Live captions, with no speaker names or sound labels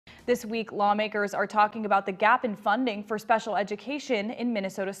This week, lawmakers are talking about the gap in funding for special education in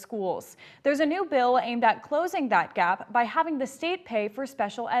Minnesota schools. There's a new bill aimed at closing that gap by having the state pay for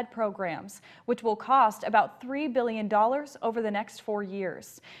special ed programs, which will cost about $3 billion over the next 4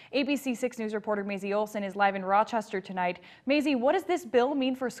 years. ABC 6 News reporter Maisie Olson is live in Rochester tonight. Maisie, what does this bill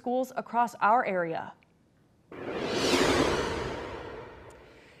mean for schools across our area?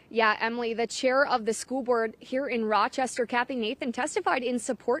 Yeah, Emily, the chair of the school board here in Rochester, Kathy Nathan, testified in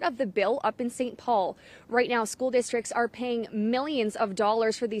support of the bill up in St. Paul. Right now, school districts are paying millions of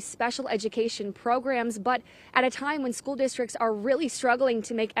dollars for these special education programs, but at a time when school districts are really struggling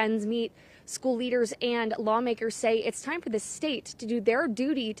to make ends meet, school leaders and lawmakers say it's time for the state to do their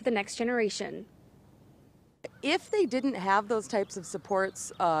duty to the next generation. If they didn't have those types of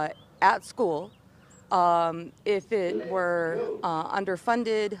supports at school, if it were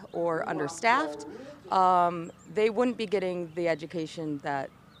underfunded or understaffed, they wouldn't be getting the education that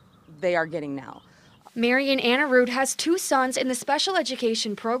they are getting now. Marian Aanerud has 2 sons in the special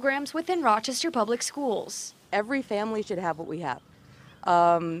education programs within Rochester Public Schools. Every family should have what we have.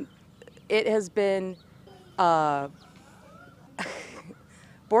 It has been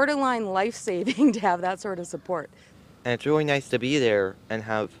borderline life-saving to have that sort of support. And it's really nice to be there and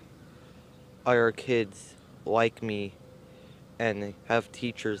have other kids like me and have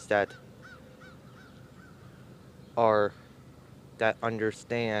teachers that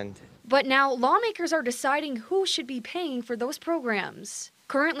understand. But now lawmakers are deciding who should be paying for those programs.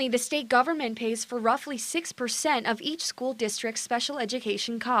 Currently, the state government pays for roughly 6% of each school district's special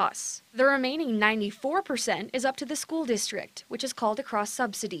education costs. The remaining 94% is up to the school district, which is called a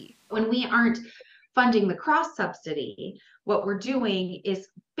cross-subsidy. When we aren't funding the cross-subsidy, what we're doing is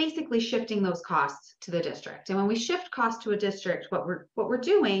basically shifting those costs to the district. And when we shift costs to a district, what we're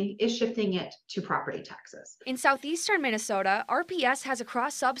doing is shifting it to property taxes. In southeastern Minnesota, RPS has a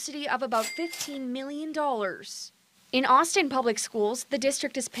cross-subsidy of about $15 million. In Austin Public Schools, the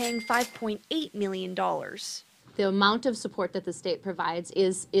district is paying $5.8 million. The amount of support that the state provides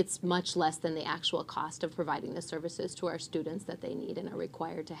it's much less than the actual cost of providing the services to our students that they need and are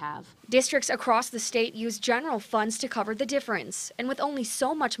required to have. Districts across the state use general funds to cover the difference, and with only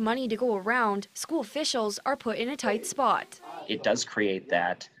so much money to go around, school officials are put in a tight spot. It does create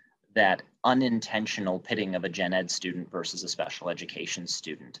that unintentional pitting of a gen ed student versus a special education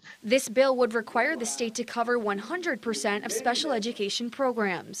student. This bill would require the state to cover 100% of special education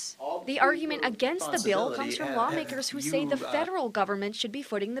programs. The argument against the bill comes from lawmakers who say the federal government should be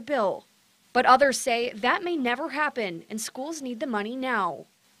footing the bill. But others say that may never happen and schools need the money now.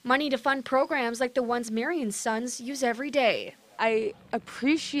 Money to fund programs like the ones Marian's sons use every day. I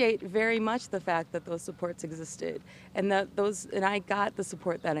appreciate very much the fact that those supports existed and and I got the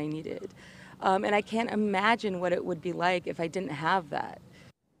support that I needed. And I can't imagine what it would be like if I didn't have that.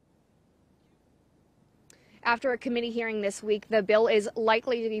 After a committee hearing this week, the bill is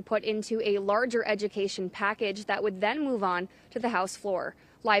likely to be put into a larger education package that would then move on to the House floor.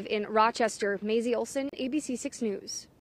 Live in Rochester, Maisie Olson, ABC 6 News.